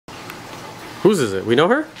Whose is it? We know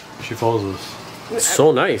her? She follows us.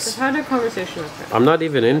 So nice. I've had a conversation with her. I'm not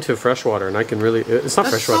even into freshwater, and I can really... It's not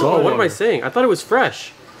freshwater. Oh, what am I saying? I thought it was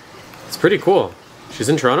fresh. It's pretty cool. She's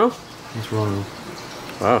in Toronto? In Toronto.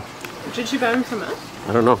 Wow. Did she buy them from us?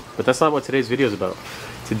 I don't know, but that's not what today's video is about.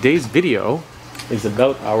 Today's video is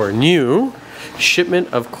about our new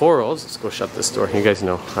shipment of corals. Let's go shut this door. You guys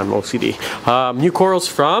know I'm OCD. New corals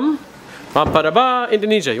from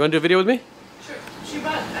Indonesia. You want to do a video with me? Sure. I think she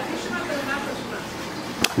bought the mattress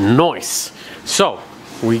from us. Nice. So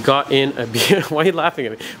we got in a... Why are you laughing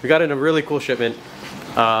at me? We got in a really cool shipment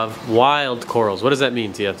of wild corals. What does that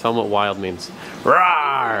mean, Tia? Tell them what wild means.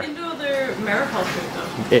 Rawr! Into their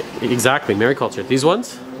mariculture though. Exactly, maricultured. These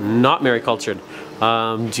ones, not maricultured.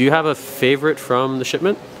 Do you have a favorite from the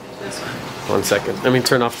shipment? This one. 1 second. Let me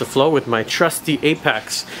turn off the flow with my trusty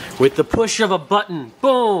Apex. With the push of a button,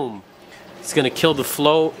 boom! It's gonna kill the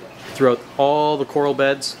flow throughout all the coral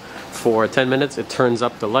beds for 10 minutes. It turns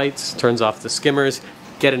up the lights, turns off the skimmers.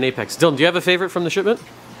 Get an Apex. Dylan, do you have a favorite from the shipment?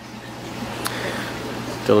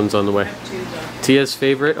 Dylan's on the way. Tia's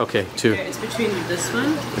favorite? Okay, 2. Okay, it's between this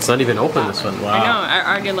one. It's not even open, this one. Wow. I know,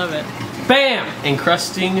 I already love it. Bam!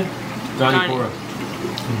 Encrusting Ganipora.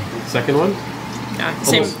 Second one? Yeah,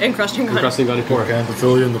 same encrusting Ganipora. Encrusting Ganipora.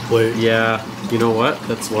 Canthophilia in the plate. Yeah, you know what?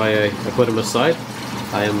 That's why I put them aside.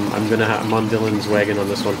 I'm on Dylan's wagon on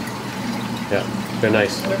this one. Yeah, they're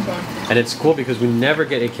nice. They're fun. And it's cool because we never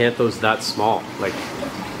get acanthos that small. Like,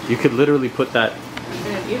 you could literally put that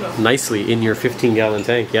nicely in your 15-gallon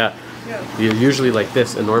tank. Yeah. You're usually like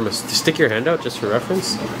this, enormous. Just stick your hand out just for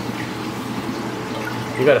reference.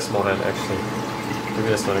 You got a small hand, actually. Maybe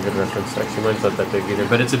that's not a good reference, actually. Mine's not that big either,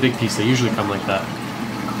 but it's a big piece. They usually come like that.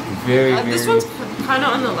 Very, this one's kind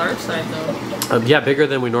of on the large side, though. Yeah, bigger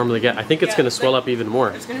than we normally get. I think it's going to swell up even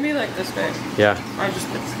more. It's going to be like this big. Yeah. I just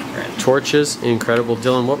put red. Torches, incredible.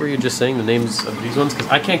 Dylan, what were you just saying? The names of these ones? Because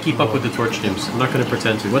I can't keep up with the torch names. I'm not going to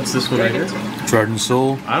pretend to. What's this one right here? Trident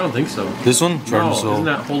Soul. I don't think so. This one? Trident Soul. Isn't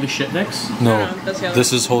that Holy Shit next? No.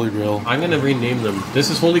 This is Holy Grail. I'm going to rename them. This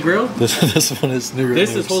is Holy Grail? This one is New York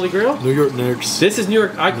This is Holy Grail? New York Nyx. This is New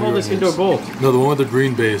York. I call this Indo Gold. No, the one with the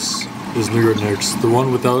green base is New York Nyx. The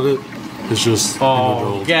one without it is just Indo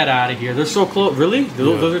Gold. Get out of here. They're so close. Really?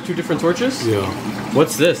 Those are 2 different torches? Yeah.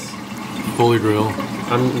 What's this? Holy Grail.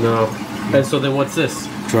 No. And so then what's this?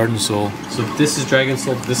 Dragon Soul. So this is Dragon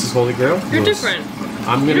Soul, this is Holy Grail? You're different.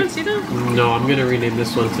 You don't see them? No, I'm gonna rename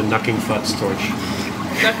this one to Knucking Fut's torch.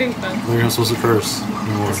 Knucking Fut's. You're not supposed to curse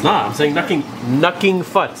anymore. It's not. I'm saying Knucking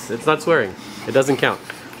Fut's. It's not swearing. It doesn't count.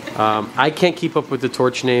 I can't keep up with the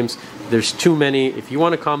torch names. There's too many. If you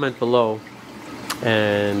want to comment below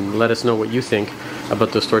and let us know what you think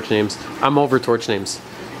about those torch names. I'm over torch names.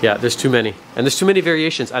 Yeah, there's too many. And there's too many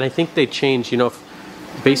variations. And I think they change, you know,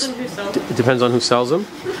 it depends on who sells them.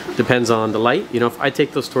 Depends on the light. You know, if I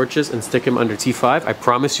take those torches and stick them under T5, I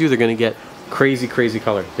promise you they're going to get crazy, crazy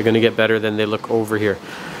color. They're going to get better than they look over here.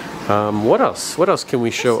 What else? What else can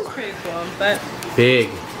we show? This is pretty cool, but big.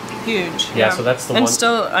 Huge. Yeah, so that's the one. And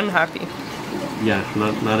still unhappy. Yeah,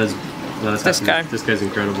 not as this happy. guy. This guy's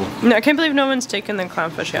incredible. No, I can't believe no one's taken the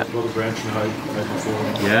clownfish yet. Well, the branch and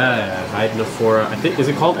Hydnophora. Yeah, Hydnophora. I think, is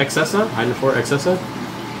it called Excessa? Hydnophora Excessa?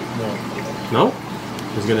 No. No?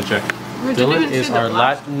 He's gonna check. Dylan is our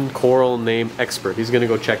Latin coral name expert. He's gonna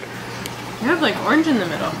go check. You have like orange in the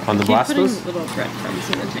middle. On the Keep putting Blastos? little breadcrumbs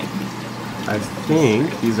in the tank. I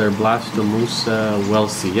think these are Blastomusa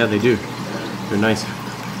welsii. Yeah, they do. They're nice.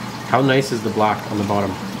 How nice is the black on the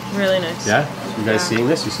bottom? Really nice. Yeah? You guys seeing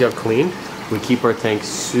this? You see how clean? We keep our tank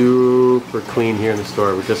super clean here in the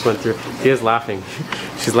store. We just went through. Tia's laughing.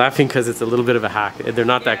 She's laughing because it's a little bit of a hack. They're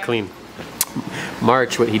not that clean.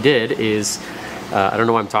 March, what he did is, I don't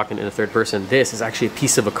know why I'm talking in the third person. This is actually a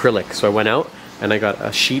piece of acrylic. So I went out and I got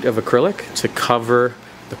a sheet of acrylic to cover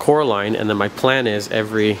the core line. And then my plan is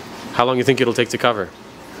how long do you think it'll take to cover?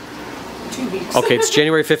 2 weeks. Okay, it's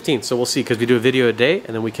January 15th, so we'll see, because we do a video a day,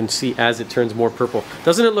 and then we can see as it turns more purple.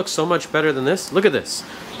 Doesn't it look so much better than this? Look at this.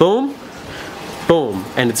 Boom, boom.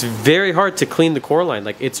 And it's very hard to clean the core line.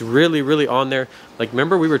 Like, it's really, really on there. Like,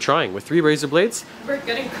 remember we were trying with 3 razor blades? We're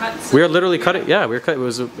getting cuts. We were literally cutting, yeah, we were cutting.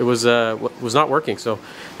 It was not working. So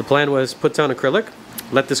the plan was put down acrylic,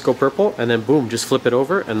 let this go purple, and then boom, just flip it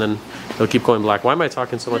over, and then it'll keep going black. Why am I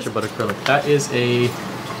talking so much about acrylic? That is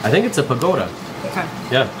I think it's a pagoda. Okay.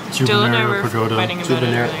 Yeah. Jill and I were fighting about it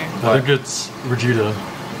earlier. I think it's Vegeta.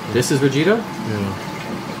 This is Vegeta?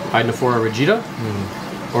 Yeah. Hydnophora Vegeta?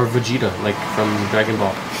 Yeah. Or Vegeta, like from Dragon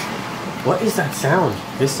Ball. What is that sound?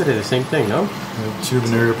 They said it the same thing, no?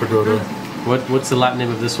 Tubenaria pagoda. What's the Latin name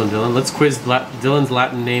of this one, Dylan? Let's quiz Dylan's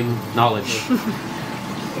Latin name knowledge.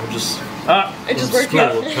 It just it just worked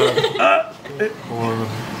out. Or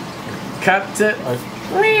Capta...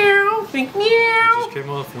 Meow. Think I meow. just came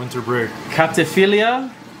off winter break.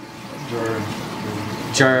 Captophilia.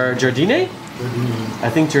 Jardine? I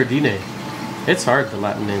think Jardine. It's hard, the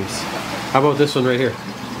Latin names. How about this one right here?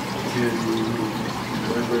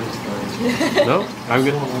 No?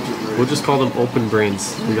 We'll just call them open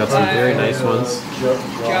brains. We got some very nice ones.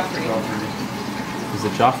 Joffrey. Is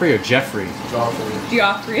it Joffrey or Jeffrey?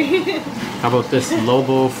 Joffrey. How about this?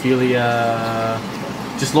 Lobophilia.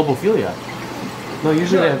 Just Lobophilia. No,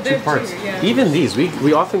 usually they have two parts. Yeah. Even these,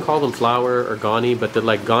 we often call them flower or Gani, but they're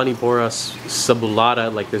like Ganipora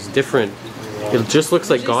subulata. Like there's different. It just looks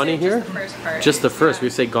like Gani here. Just the first.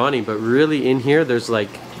 We say Gani, but really in here there's like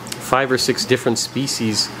 5 or 6 different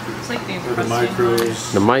species. It's like the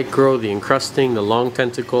micros. The micro, the encrusting, the long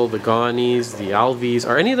tentacle, the Ganis, the alves.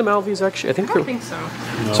 Are any of them alves actually? I think I don't think so.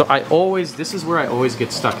 No. So this is where I always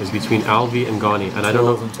get stuck, is between alvi and Gani, and I don't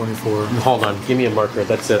know. 12 and 24. Hold on, give me a marker.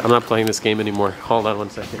 That's it. I'm not playing this game anymore. Hold on one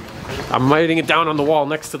second. I'm writing it down on the wall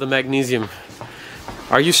next to the magnesium.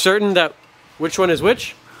 Are you certain that which one is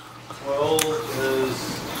which? 12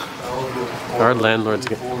 is algae. Our landlord's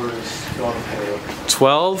get. 24 is Ganipora.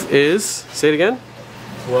 12 is. Say it again.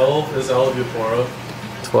 12 is Algipora.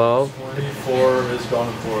 12. 24 is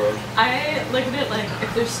Ganipora. I look at it like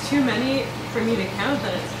if there's too many for me to count,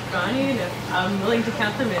 then it's Gani, and if I'm willing to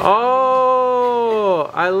count them, it's Oh,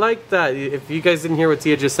 I like that. If you guys didn't hear what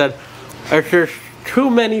Tia just said, if there's too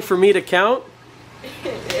many for me to count,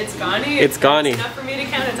 it's Gani. It's Gani. If it's enough for me to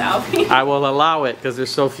count, it's Alfie. I will allow it because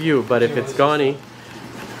there's so few. But if it's Gani,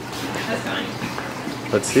 That's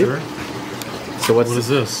Gani. let's see. Sure. So What is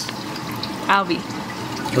this? Alvi.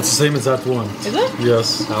 That's the same as that one. Is it?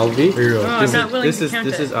 Yes. Alvi. Here you go. Oh, This I'm not is- willing this to is- count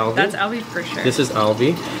this it. is Alvi? That's Alvi for sure. This is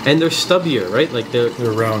Alvi, and they're stubbier, right? Like they're.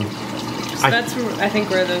 They're round. So that's I think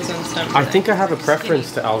where those ones stem from. I think I have a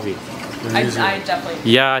preference to Alvi. I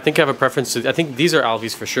definitely. Yeah, I think I have a preference to. I think these are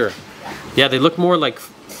Alvis for sure. Yeah, they look more like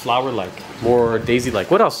flower-like, more daisy-like.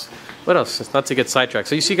 What else? What else? It's not to get sidetracked.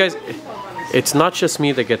 So you see, guys, it's not just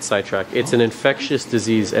me that gets sidetracked. It's an infectious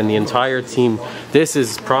disease, and the entire team. This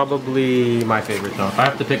is probably my favorite, though. If I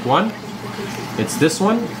have to pick one, it's this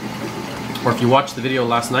one. Or if you watched the video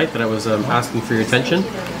last night that I was asking for your attention,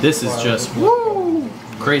 this is just woo,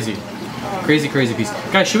 crazy. Crazy, crazy piece.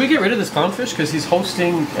 Guys, should we get rid of this clownfish? Because he's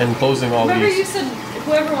hosting and closing all Remember these. you said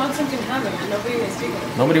whoever wants them can have them, and nobody was taking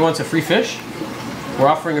them. Nobody wants a free fish? We're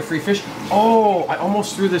offering a free fish? Oh, I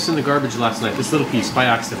almost threw this in the garbage last night, this little piece, by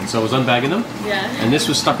accident. So I was unbagging them, Yeah. and this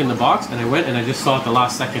was stuck in the box, and I went and I just saw at the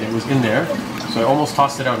last second it was in there. So I almost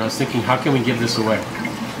tossed it out, and I was thinking, how can we give this away?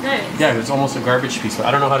 Nice. Yeah, it's almost a garbage piece, but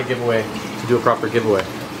I don't know how to give away, to do a proper giveaway.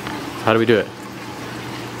 How do we do it?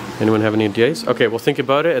 Anyone have any ideas? Okay, we'll think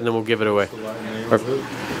about it, and then we'll give it away. Or-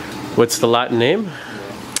 what's the Latin name?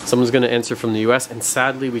 Someone's going to answer from the US, and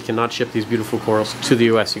sadly we cannot ship these beautiful corals to the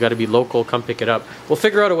US. You got to be local, come pick it up. We'll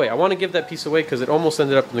figure out a way. I want to give that piece away because it almost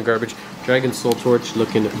ended up in the garbage. Dragon Soul Torch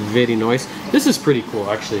looking very nice. This is pretty cool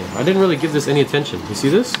actually. I didn't really give this any attention. You see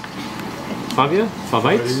this? Favia?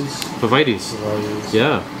 Favites? Favites.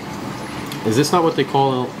 Yeah. Is this not what they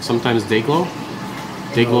call sometimes Dayglow?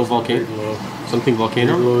 Dayglow volcano? Something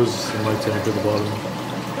volcano? Dayglow is in my tank at the bottom.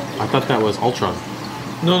 I thought that was Ultron.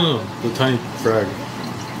 No, the tiny frag.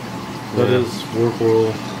 That Yeah. is war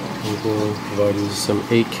coral, Vites. Some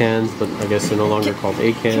 8 cans, but I guess they're no longer called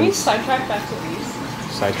 8 Can we cans. sidetrack back to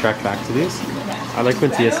these? Sidetrack back to these. I like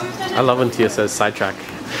when Tia. I love when Tia says sidetrack.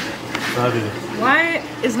 Why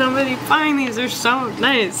is nobody buying these? They're so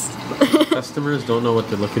nice. Customers don't know what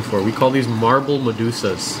they're looking for. We call these marble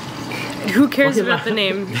medusas. Who cares about the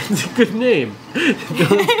name? It's a good name.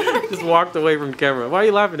 Just walked away from camera. Why are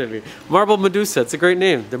you laughing at me? Marble medusa. It's a great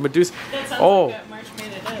name. They're medusa. That sounds Oh, like a March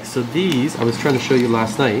Madness. so these I was trying to show you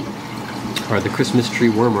last night are the Christmas tree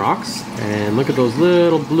worm rocks, and look at those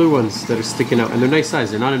little blue ones that are sticking out, and they're nice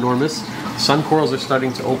size. They're not enormous. Sun corals are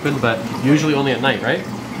starting to open, but usually only at night, right?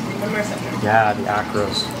 One more second. Yeah, the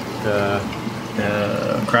acros, the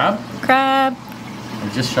crab. Crab. I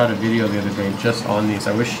just shot a video the other day just on these.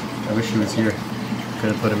 I wish he was here.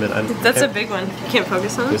 Could have put him in. That's a big one. You can't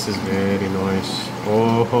focus on it? This is very nice.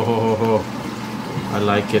 Oh, ho, ho, ho, ho. I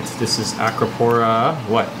like it. This is Acropora.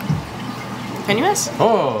 What? Can you miss?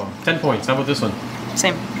 Oh, 10 points. How about this one?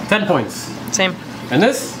 Same. 10 points. Same. And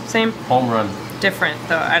this? Same. Home run. Different,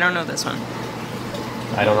 though. I don't know this one.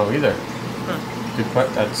 I don't know either. Good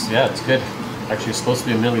question. Yeah, it's good. Actually, it's supposed to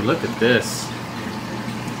be a milli. Look at this.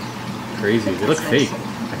 Crazy. They look fake.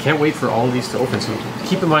 I can't wait for all of these to open. So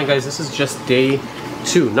keep in mind, guys, this is just day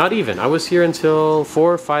 2. Not even. I was here until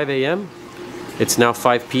 4 or 5 a.m. It's now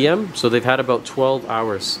 5 p.m. So they've had about 12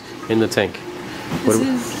 hours in the tank. This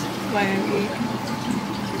is YME.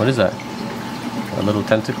 What is that? A little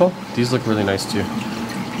tentacle? These look really nice too.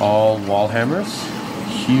 All wall hammers.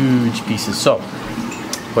 Huge pieces. So,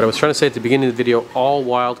 what I was trying to say at the beginning of the video, all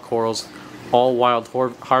wild corals, all wild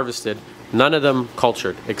harvested, none of them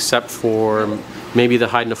cultured, except for maybe the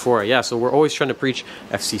hydnophora. Yeah, so we're always trying to preach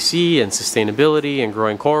FCC and sustainability and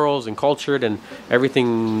growing corals and cultured and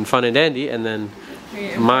everything fun and dandy, and then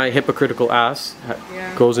my hypocritical ass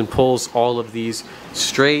goes and pulls all of these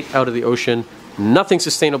straight out of the ocean. Nothing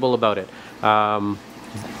sustainable about it.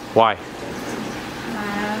 Why?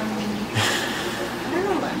 I don't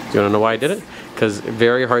know why. Do you want to know why I did it? Because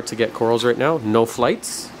very hard to get corals right now. No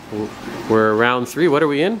flights. We're round 3. What are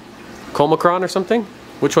we in? Omicron or something?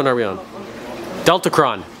 Which one are we on?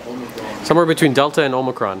 Deltacron. Somewhere between Delta and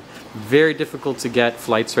Omicron. Very difficult to get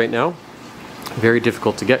flights right now. Very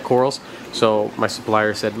difficult to get corals. So my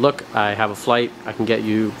supplier said, look, I have a flight. I can get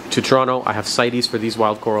you to Toronto. I have CITES for these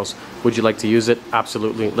wild corals. Would you like to use it?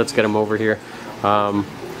 Absolutely. Let's get them over here.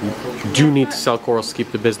 Do need to sell corals to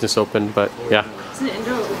keep the business open, but yeah. Isn't it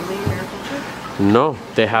Indo-only mariculture? No,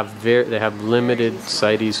 they have limited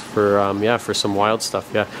CITES for for some wild stuff.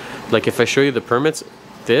 Yeah, like if I show you the permits,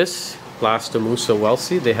 this Blastomussa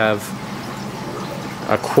welsey, they have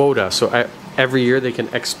a quota. So every year they can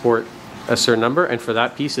export a certain number, and for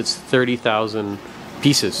that piece, it's 30,000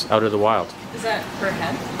 pieces out of the wild. Is that per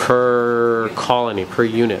head? Per colony, per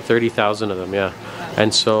unit, 30,000 of them. Yeah,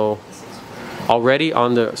 and so already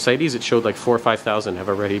on the CITES, it showed like 4,000 or 5,000 have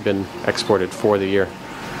already been exported for the year.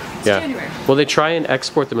 January. Well, they try and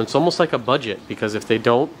export them. It's almost like a budget, because if they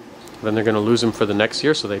don't, then they're going to lose them for the next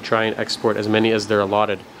year. So they try and export as many as they're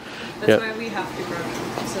allotted. That's why we have to grow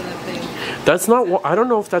them, so that they... That's not. I don't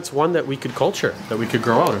know if that's one that we could culture, that we could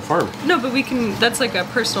grow out and farm. No, but we can. That's like a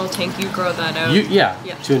personal tank. You grow that out. Yeah.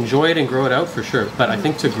 To enjoy it and grow it out for sure. But I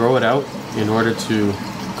think to grow it out in order to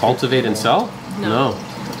cultivate and sell, no.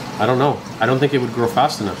 I don't know. I don't think it would grow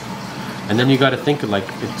fast enough. And then you got to think, like,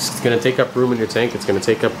 it's going to take up room in your tank. It's going to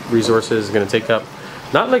take up resources. It's going to take up,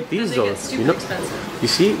 not like these though. Expensive. You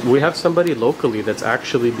see, we have somebody locally that's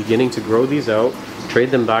actually beginning to grow these out,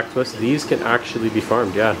 trade them back to us. These can actually be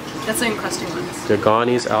farmed. Yeah. That's the encrusting ones. The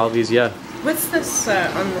Ghanies, alves, yeah. What's this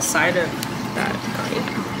on the side of that Ghani?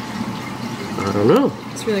 I don't know.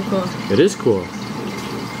 It's really cool. It is cool.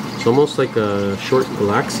 It's almost like a short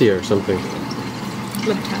galaxia or something.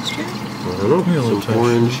 Liptastia? I don't know. Yeah, some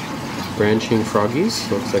orange branching froggies.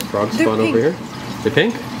 Looks like frog spawn over here. They're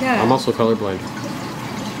pink? Yeah. I'm also colorblind.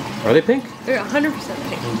 Are they pink? They're 100%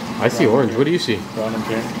 pink. I see orange. What do you see? Brown and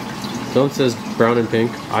pink. Dylan says brown and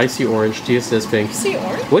pink. I see orange. Tia says pink. You see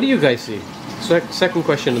orange? What do you guys see? Second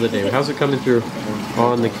question of the day. How's it coming through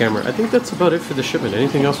on the camera? I think that's about it for the shipment.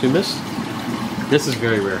 Anything else we missed? This is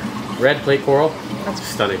very rare. Red plate coral. That's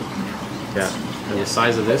stunning. Yeah. And the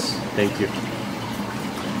size of this. Thank you.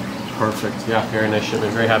 Perfect. Yeah, very nice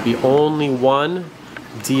shipment. Very happy. Only one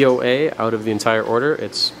DOA out of the entire order.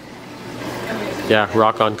 It's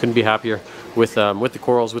rock on. Couldn't be happier with the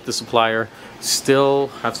corals, with the supplier. Still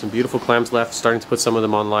have some beautiful clams left. Starting to put some of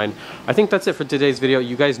them online. I think that's it for today's video.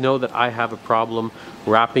 You guys know that I have a problem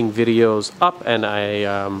wrapping videos up, and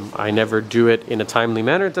I never do it in a timely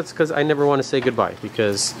manner. That's because I never want to say goodbye,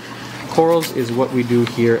 because corals is what we do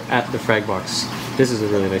here at the Frag Box. This is a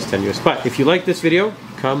really nice tenuous. But if you like this video,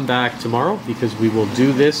 come back tomorrow, because we will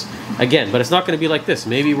do this again. But it's not going to be like this.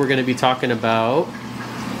 Maybe we're going to be talking about,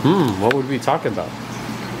 what would we be talking about?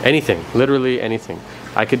 Anything, literally anything.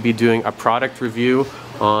 I could be doing a product review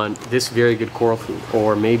on this very good coral food,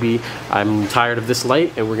 or maybe I'm tired of this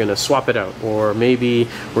light and we're going to swap it out, or maybe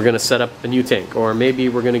we're going to set up a new tank, or maybe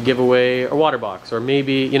we're going to give away a water box, or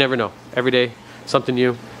maybe, you never know. Every day, something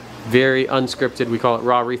new. Very unscripted. We call it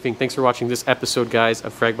raw reefing. Thanks for watching this episode, guys,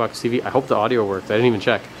 of Fragbox TV. I hope the audio worked. I didn't even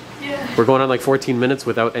check. Yeah. We're going on like 14 minutes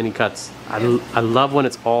without any cuts. I love when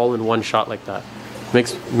it's all in one shot like that.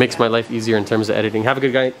 Makes my life easier in terms of editing. Have a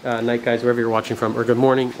good night, guys, wherever you're watching from, or good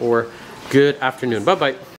morning, or good afternoon. Bye-bye.